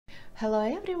Hello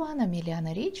everyone, I'm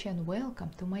Eliana Ricci and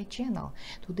welcome to my channel.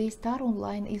 Today's tarot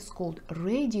line is called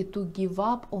Ready to Give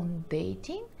Up on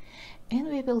Dating, and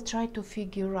we will try to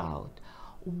figure out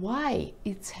why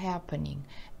it's happening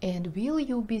and will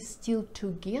you be still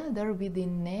together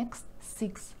within next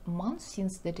 6 months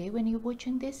since the day when you're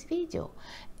watching this video,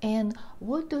 and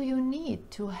what do you need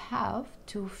to have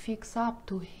to fix up,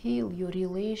 to heal your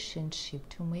relationship,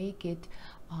 to make it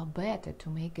better, to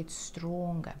make it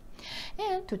stronger.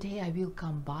 And today I will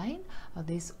combine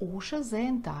this Osho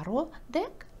Zen Tarot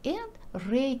deck and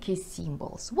Reiki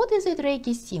symbols. What is it,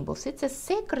 Reiki symbols? It's a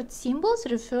sacred symbols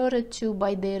referred to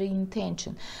by their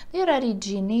intention. They are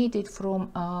originated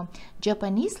from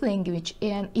Japanese language,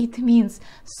 and it means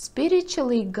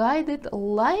spiritually guided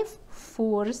life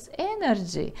force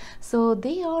energy. So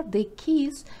they are the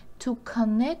keys to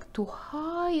connect to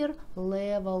higher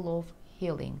level of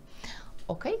healing.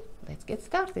 Okay, let's get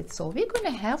started. So we're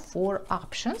gonna have 4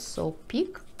 options. So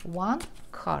pick one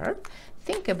card.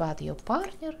 Think about your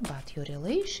partner, about your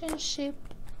relationship,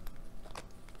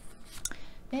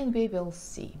 and we will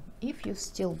see if you're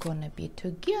still gonna be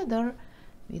together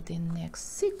within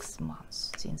next 6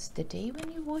 months since the day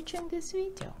when you're watching this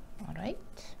video. All right,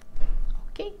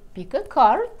 okay, pick a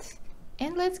card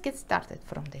and let's get started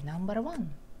from the number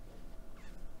 1.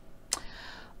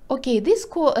 Okay, this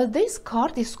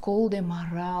card is called a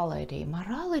morality.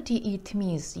 Morality, it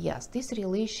means, yes, this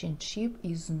relationship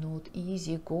is not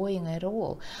easy going at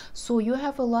all. So you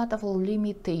have a lot of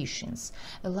limitations,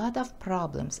 a lot of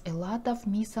problems, a lot of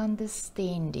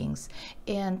misunderstandings,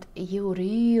 and you're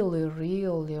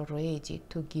really ready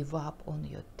to give up on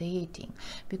your dating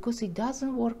because it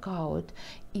doesn't work out.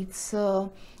 It's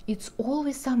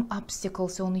always some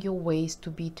obstacles on your ways to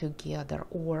be together,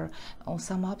 or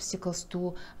some obstacles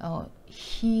to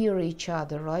hear each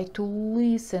other, right? To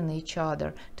listen to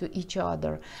each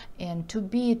other and to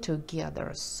be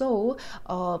together. So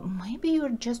maybe you're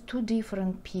just 2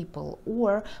 different people,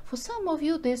 or for some of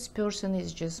you this person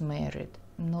is just married,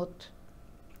 not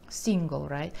single,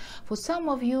 right? For some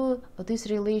of you this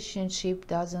relationship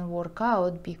doesn't work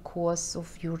out because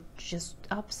of you're just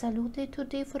absolutely 2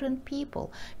 different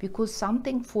people, because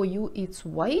something for you it's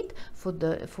white,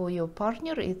 for your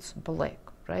partner it's black,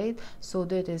 right? So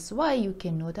that is why you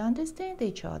cannot understand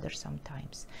each other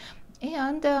sometimes.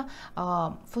 And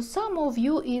for some of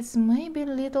you it's maybe a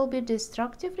little bit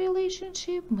destructive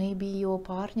relationship, maybe your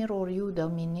partner or you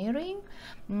domineering,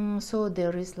 so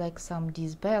there is like some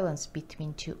disbalance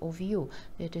between 2 of you.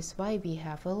 That is why we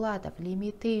have a lot of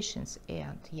limitations,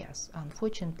 and yes,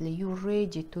 unfortunately you're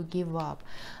ready to give up.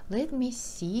 Let me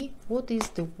see what is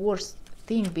the worst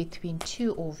thing between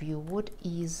 2 of you, what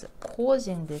is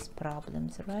causing these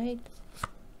problems, right?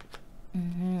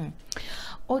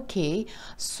 Okay,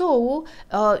 so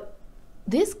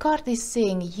this card is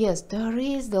saying, yes, there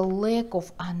is the lack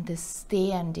of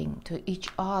understanding to each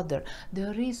other.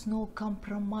 There is no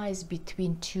compromise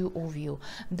between 2 of you.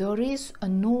 There is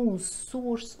no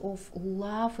source of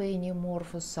love anymore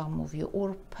for some of you,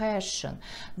 or passion.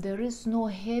 There is no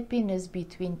happiness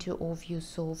between 2 of you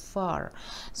so far.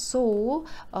 So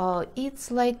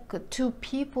it's like 2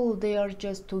 people, they are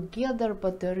just together,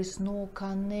 but there is no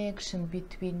connection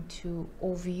between 2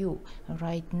 of you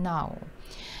right now.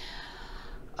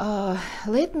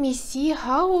 Let me see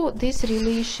how this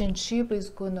relationship is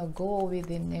gonna go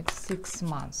within the next 6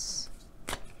 months.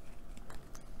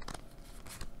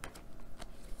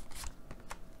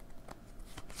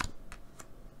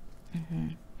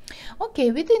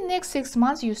 Okay, within next 6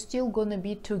 months you're still gonna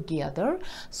be together.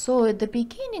 So at the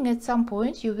beginning, at some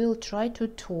point, you will try to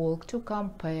talk, to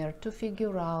compare, to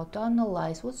figure out, to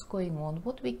analyze what's going on,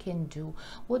 what we can do,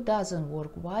 what doesn't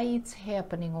work, why it's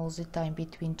happening all the time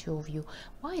between 2 of you,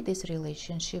 why this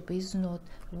relationship is not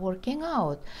working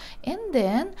out. And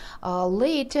then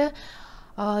later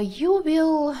you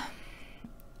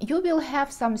will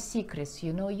have some secrets,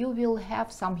 you know, you will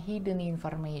have some hidden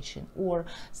information, or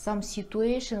some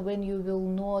situation when you will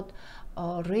not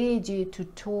ready to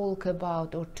talk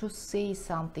about or to say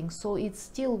something. So it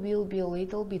still will be a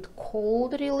little bit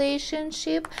cold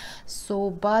relationship, so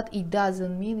but it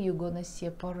doesn't mean you're gonna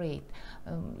separate.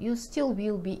 You still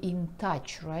will be in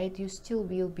touch, right? You still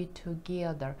will be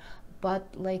together, but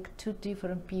like 2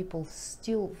 different people,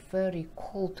 still very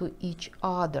cold to each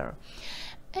other.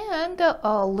 And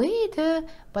later,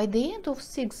 by the end of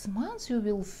 6 months, you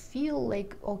will feel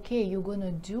like, okay, you're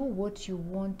gonna do what you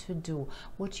want to do,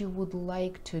 what you would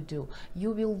like to do.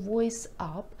 You will voice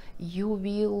up, you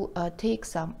will take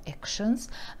some actions.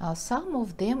 Some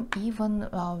of them even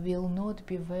will not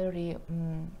be very,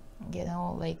 you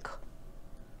know, like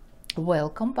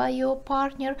welcome by your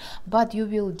partner, but you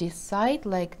will decide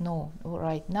like, no,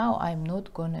 right now I'm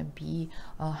not gonna be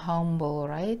humble,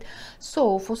 right?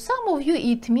 So for some of you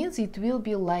it means it will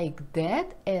be like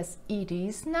that as it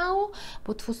is now,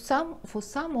 but for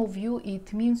some of you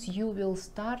it means you will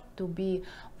start to be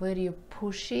very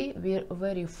pushy,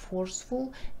 very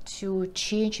forceful to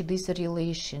change this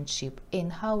relationship.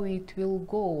 And how it will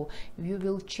go, you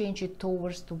will change it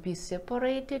towards to be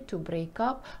separated, to break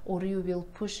up, or you will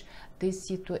push this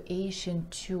situation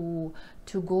to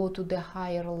go to the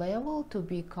higher level, to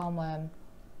become a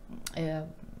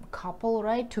couple,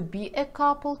 right? To be a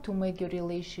couple, to make your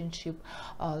relationship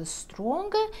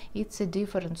stronger. It's a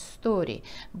different story,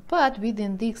 but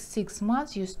within these 6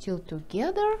 months you're still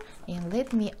together. And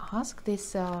let me ask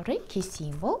these Reiki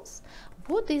symbols,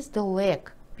 what is the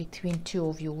lack between two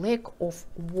of you? Lack of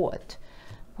what?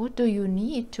 What do you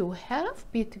need to have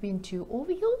between two of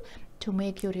you to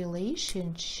make your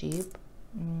relationship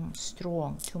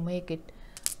strong, to make it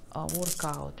work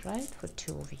out, right, for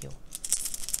two of you?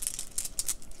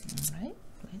 All right,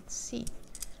 let's see.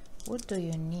 What do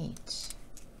you need?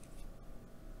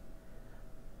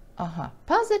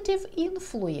 Positive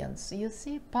influence. You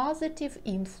see, positive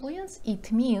influence,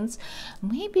 it means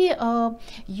maybe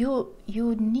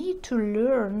you need to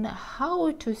learn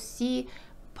how to see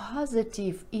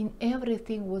positive in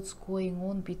everything what's going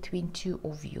on between two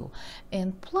of you.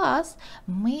 And plus,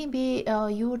 maybe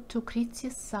you're too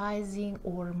criticizing,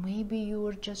 or maybe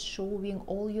you're just showing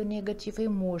all your negative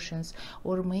emotions,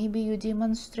 or maybe you're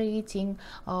demonstrating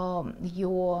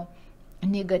your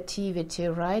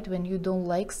negativity, right? When you don't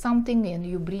like something and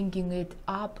you're bringing it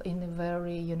up in a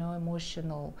very,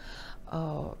 emotional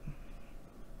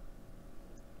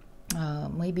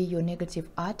maybe your negative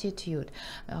attitude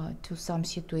to some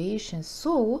situations.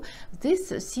 So this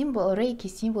symbol, Reiki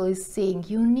symbol, is saying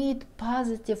you need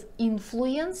positive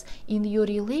influence in your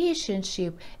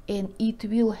relationship, and it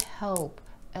will help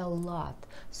a lot.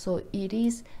 So it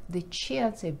is the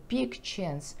chance, a big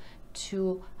chance,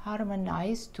 to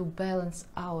harmonize, to balance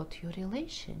out your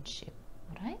relationship,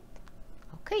 right?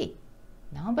 Okay,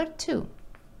 number 2,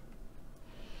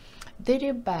 the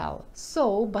rebel.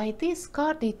 So by this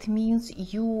card it means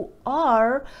you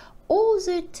are all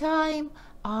the time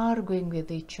arguing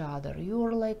with each other.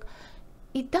 You're like,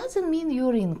 it doesn't mean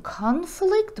you're in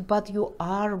conflict, but you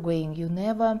are arguing. You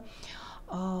never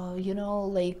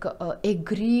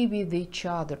agree with each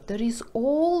other. There is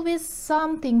always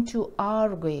something to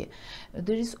argue.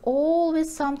 There is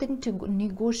always something to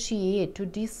negotiate, to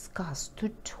discuss, to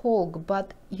talk,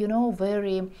 but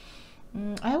very,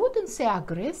 I wouldn't say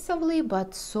aggressively,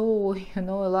 but so, a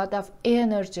lot of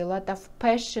energy, a lot of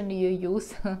passion you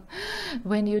use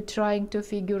when you're trying to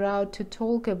figure out to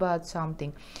talk about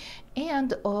something.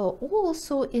 And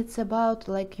also it's about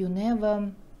like you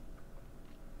never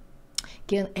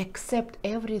can accept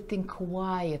everything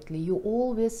quietly. You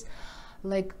always,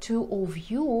 like, two of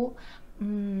you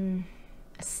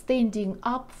standing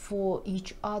up for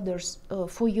each other's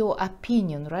for your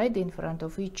opinion, right, in front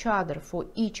of each other, for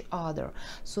each other.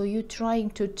 So you're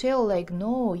trying to tell like,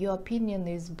 no, your opinion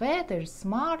is better,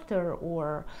 smarter,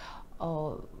 or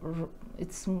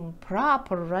it's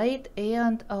proper, right?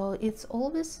 And it's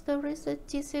always there is a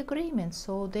disagreement.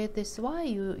 So that is why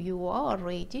you are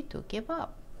ready to give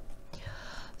up.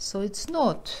 So it's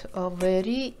not a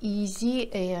very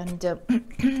easy and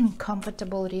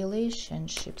comfortable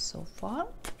relationship so far.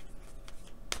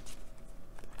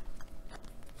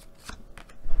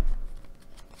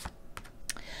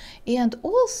 And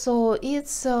also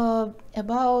it's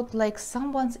about like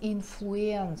someone's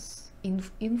influence in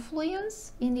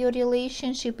your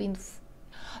relationship.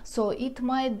 So it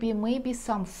might be maybe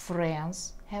some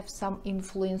friends have some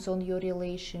influence on your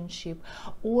relationship,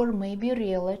 or maybe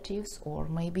relatives, or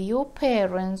maybe your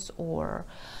parents, or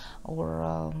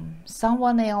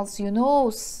someone else,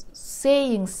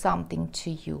 saying something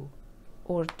to you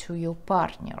or to your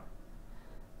partner.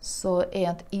 So,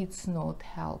 and it's not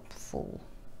helpful.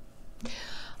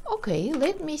 Okay,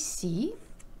 let me see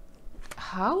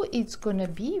how it's gonna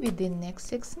be within next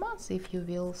 6 months, if you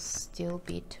will still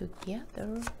be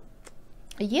together.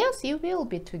 Yes, you will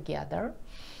be together.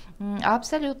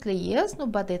 Absolutely yes, no,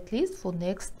 but at least for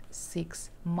next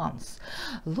 6 months.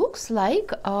 Looks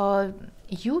like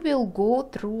you will go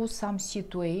through some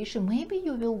situation. Maybe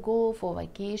you will go for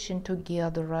vacation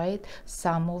together, right?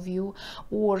 Some of you,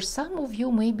 or some of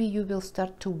you maybe you will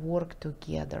start to work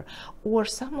together, or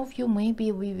some of you maybe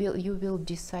you will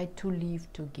decide to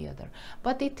live together.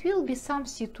 But it will be some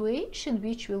situation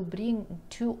which will bring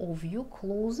two of you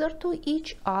closer to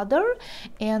each other,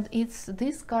 and it's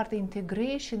this card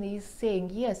integration is saying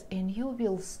yes, and you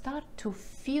will start to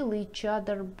feel each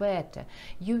other better.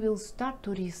 You will start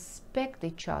to respect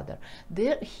each other.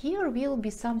 Here will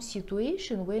be some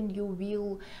situation when you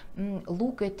will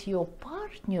look at your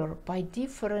partner by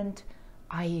different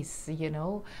eyes, you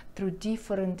know, through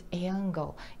different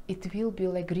angle. It will be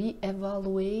like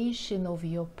re-evaluation of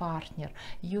your partner.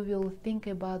 You will think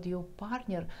about your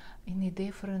partner in a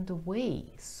different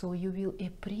way, so you will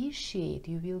appreciate,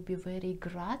 you will be very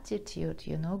gratitude,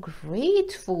 you know,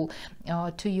 grateful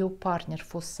to your partner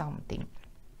for something.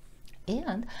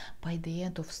 And by the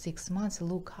end of 6 months,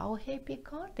 look how happy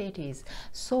card it is.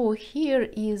 So here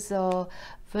is a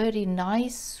very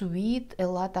nice, sweet, a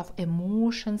lot of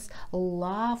emotions,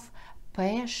 love,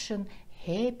 passion,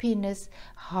 happiness,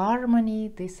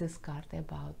 harmony. This is card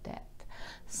about that.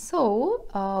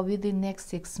 So within next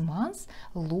 6 months,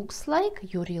 looks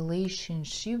like your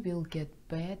relationship will get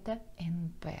better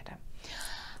and better.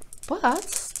 But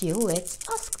still, let's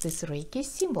ask these Reiki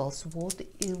symbols.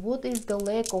 What is the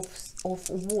lack of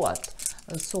what?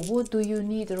 So what do you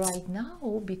need right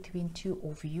now between two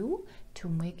of you to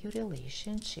make your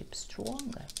relationship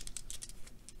stronger?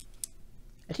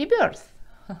 Rebirth.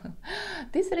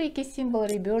 This Reiki symbol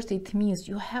rebirth, it means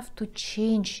you have to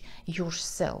change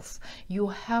yourself. You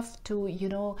have to, you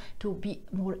know, to be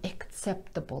more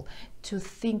acceptable, to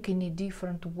think in a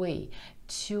different way,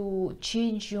 to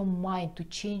change your mind, to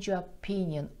change your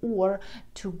opinion, or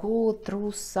to go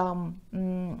through some,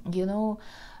 you know,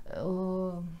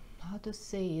 how to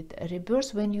say it,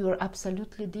 rebirth when you are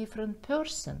absolutely different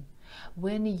person.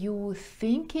 When you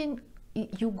thinking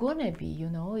you're gonna be, you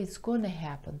know, it's gonna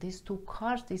happen. These two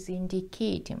cards is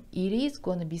indicating it is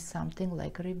gonna be something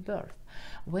like rebirth,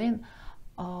 when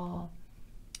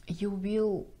you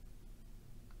will,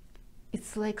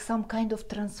 it's like some kind of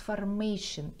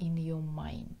transformation in your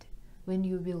mind, when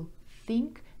you will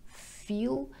think,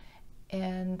 feel,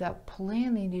 and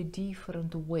plan in a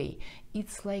different way.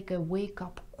 It's like a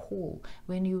wake-up call,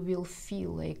 when you will feel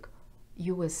like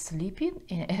you were sleeping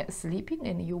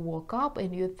and you woke up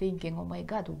and you're thinking, oh my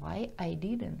God, why I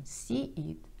didn't see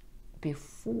it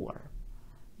before?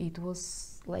 It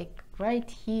was like right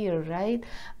here, right?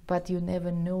 But you never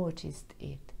noticed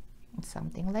it.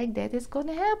 Something like that is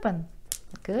gonna happen.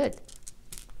 Good.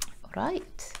 All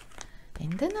right.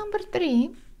 And the number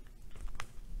 3,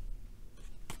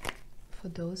 for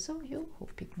those of you who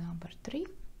pick number 3,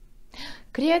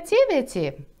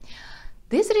 creativity.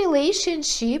 This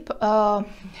relationship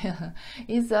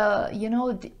is, you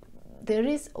know, there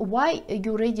is, why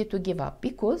you're ready to give up?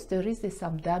 Because there is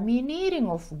some domineering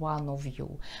of one of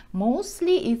you.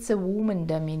 Mostly it's a woman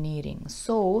domineering.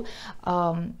 So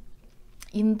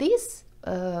in this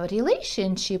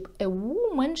relationship, a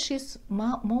woman, she's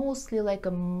mostly like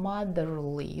a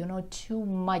motherly, you know, too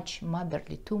much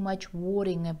motherly, too much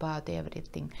worrying about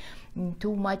everything,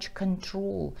 too much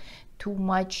control, too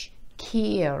much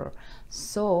care.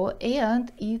 So,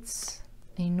 and it's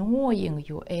annoying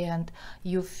you, and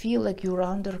you feel like you're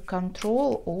under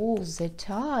control all the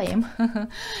time.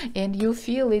 And you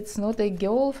feel it's not a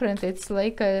girlfriend, it's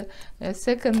like a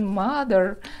second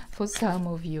mother for some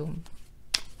of you.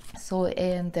 So,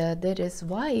 and that is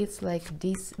why it's like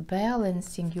this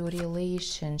balancing your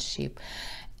relationship.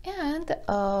 And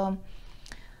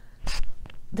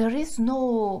there is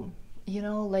no, you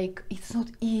know, like, it's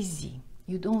not easy.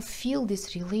 You don't feel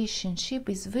this relationship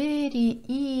is very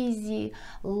easy,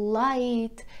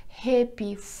 light,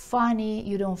 happy, funny.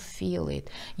 You don't feel it.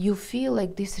 You feel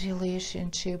like this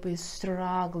relationship is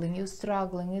struggling. You're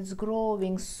struggling. It's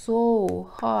growing so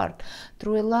hard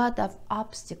through a lot of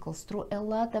obstacles, through a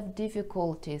lot of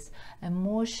difficulties,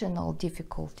 emotional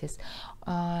difficulties,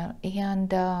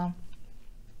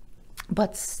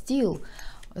 but still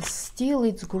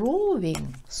it's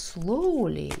growing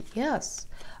slowly. Yes.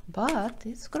 But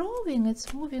it's growing,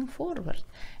 it's moving forward.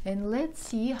 And let's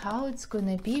see how it's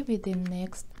gonna be within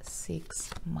next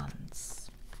 6 months.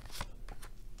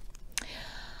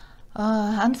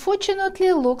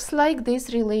 Unfortunately, looks like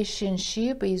this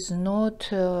relationship is not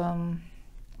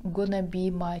gonna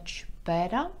be much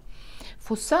better.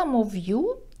 For some of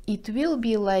you, it will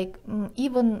be like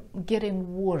even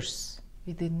getting worse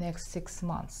within next 6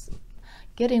 months.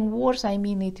 Getting worse, I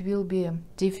mean, it will be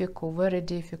difficult, very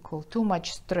difficult, too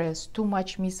much stress, too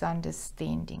much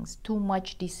misunderstandings, too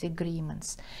much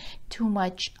disagreements, too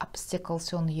much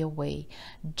obstacles on your way,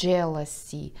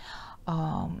 jealousy,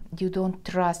 you don't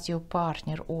trust your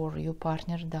partner, or your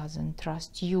partner doesn't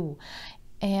trust you,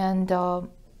 and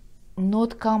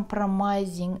not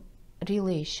compromising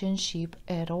relationship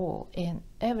at all, and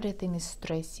everything is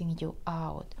stressing you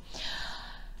out.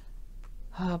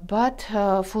 But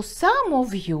for some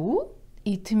of you,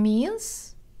 it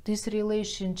means this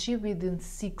relationship within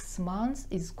 6 months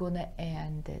is gonna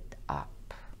end it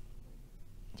up.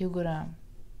 You're gonna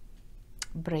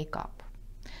break up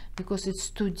because it's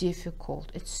too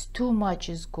difficult, it's too much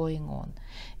is going on.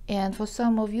 And for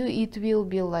some of you it will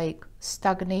be like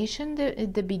stagnation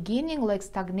at the beginning, like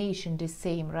stagnation, the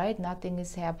same, right? Nothing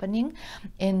is happening.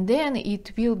 And then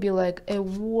it will be like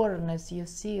awareness, you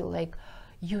see, like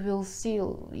you will see,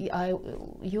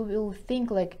 you will think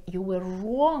like you were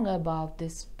wrong about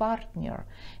this partner,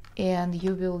 and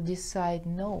you will decide,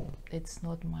 no, it's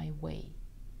not my way.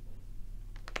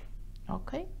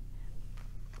 Okay,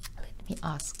 let me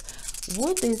ask,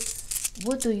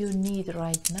 what do you need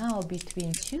right now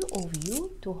between two of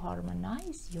you to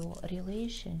harmonize your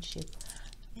relationship?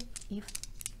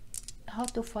 How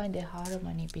to find a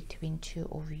harmony between two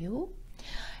of you?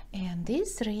 And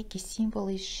this Reiki symbol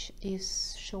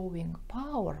is showing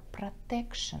power,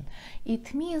 protection.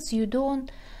 It means you don't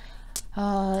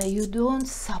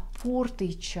support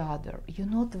each other. You're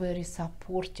not very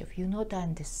supportive. You're not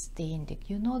understanding.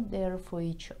 You're not there for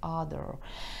each other.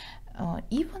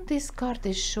 Even this card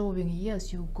is showing,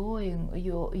 yes,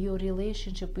 your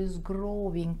relationship is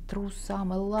growing through a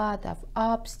lot of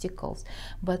obstacles,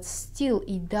 but still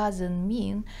it doesn't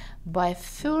mean by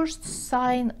first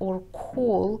sign or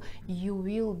call you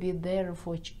will be there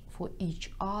for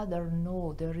each other.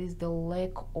 No, there is the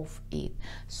lack of it,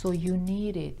 so you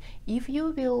need it. If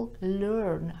you will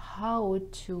learn how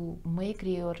to make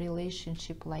your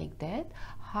relationship like that,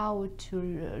 how to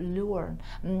learn,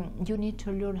 you need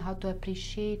to learn how to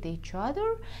appreciate each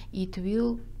other, it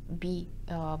will be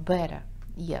better.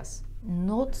 Yes,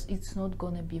 it's not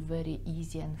gonna be very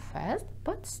easy and fast,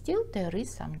 but still there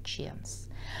is some chance.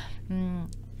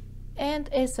 And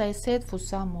as I said, for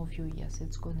some of you, yes,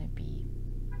 it's gonna be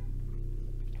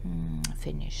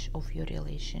finish of your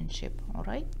relationship. All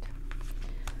right,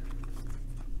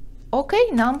 okay,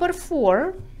 number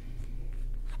 4,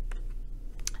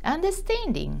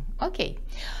 understanding. Okay,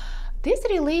 this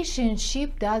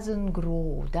relationship doesn't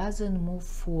grow, doesn't move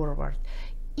forward,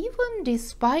 even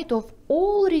despite of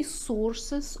all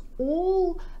resources,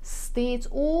 all states,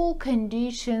 all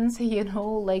conditions, you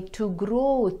know, like to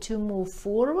grow, to move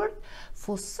forward.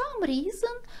 For some reason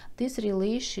this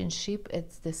relationship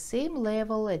at the same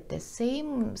level, at the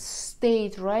same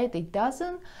state, right? It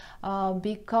doesn't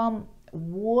become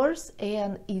worse,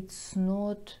 and it's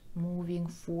not moving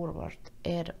forward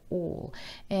at all.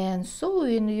 And so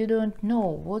when you don't know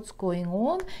what's going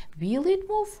on, will it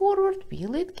move forward,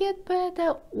 will it get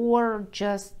better, or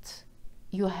just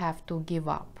you have to give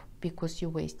up because you're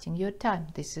wasting your time?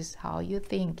 This is how you're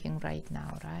thinking right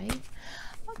now, right?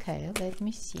 Okay, let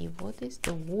me see, what is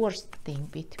the worst thing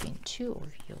between two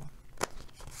of you?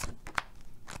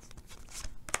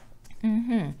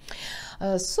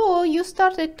 So you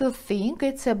started to think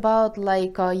it's about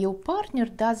like your partner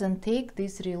doesn't take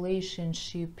this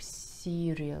relationship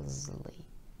seriously.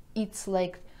 It's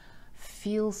like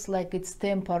feels like it's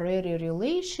temporary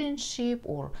relationship,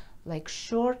 or like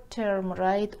short term,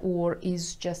 right? Or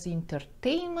is just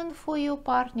entertainment for your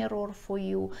partner or for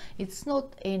you. It's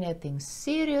not anything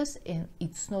serious, and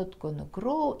it's not gonna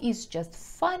grow. It's just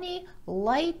funny,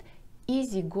 light,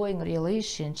 easygoing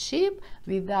relationship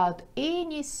without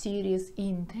any serious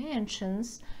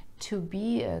intentions to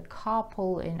be a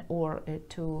couple or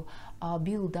to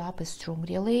build up a strong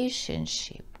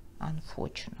relationship,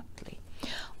 unfortunately.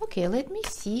 Okay, let me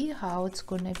see how it's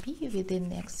gonna be within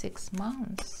the next 6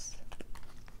 months.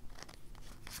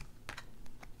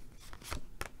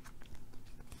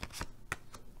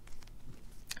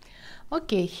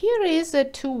 Okay, here is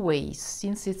 2 ways,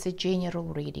 since it's a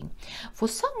general reading. For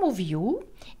some of you,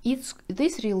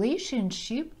 this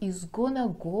relationship is gonna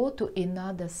go to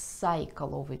another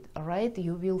cycle of it, right?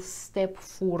 You will step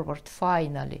forward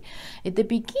finally. At the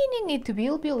beginning, it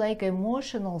will be like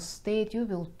emotional state. You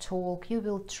will talk, you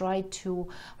will try to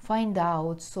find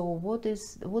out, so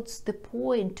what's the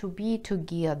point to be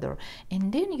together?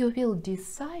 And then you will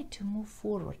decide to move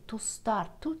forward, to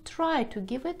start, to try, to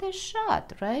give it a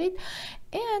shot, right?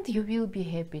 And you will be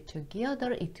happy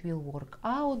together. It will work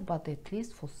out, but at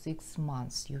least for 6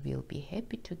 months you will be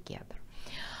happy together.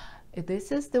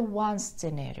 This is the one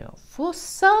scenario. For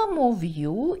some of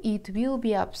you, it will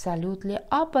be absolutely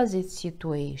opposite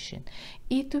situation.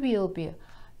 It will be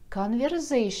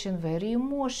conversation, very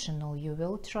emotional. You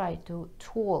will try to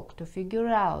talk, to figure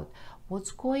out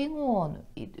what's going on.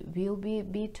 It will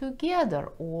be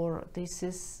together, or this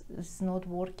is not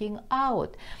working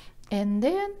out. And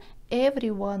then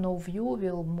every one of you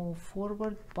will move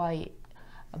forward by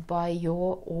by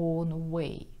your own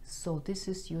way. So this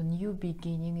is your new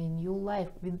beginning in your life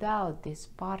without this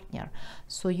partner.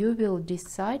 So you will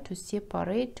decide to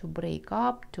separate, to break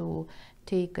up, to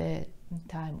take a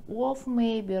time off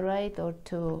maybe, right? Or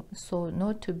to, so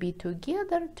not to be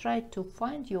together, try to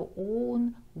find your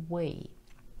own way.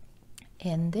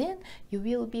 And then you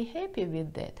will be happy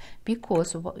with that,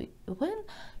 because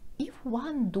if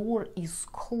one door is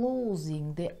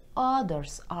closing, the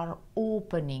others are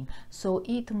opening. So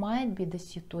it might be the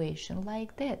situation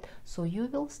like that. So you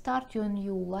will start your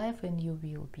new life and you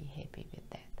will be happy with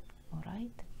that. All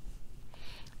right.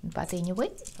 But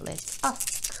anyway, let's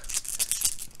ask,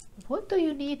 what do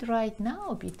you need right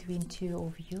now between two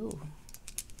of you?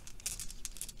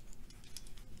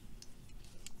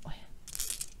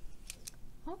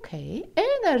 Okay,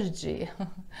 energy.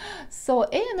 So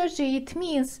energy, it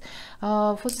means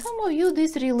for some of you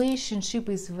this relationship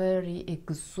is very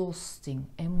exhausting,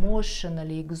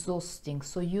 emotionally exhausting.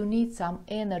 So you need some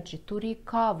energy to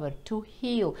recover, to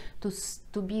heal,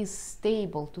 to be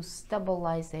stable, to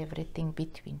stabilize everything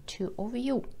between two of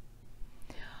you.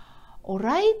 All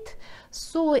right.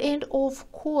 So, and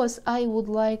of course I would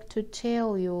like to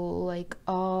tell you, like,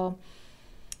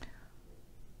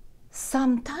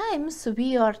 sometimes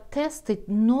we are tested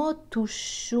not to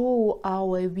show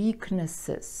our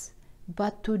weaknesses,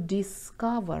 but to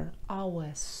discover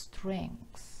our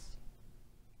strengths.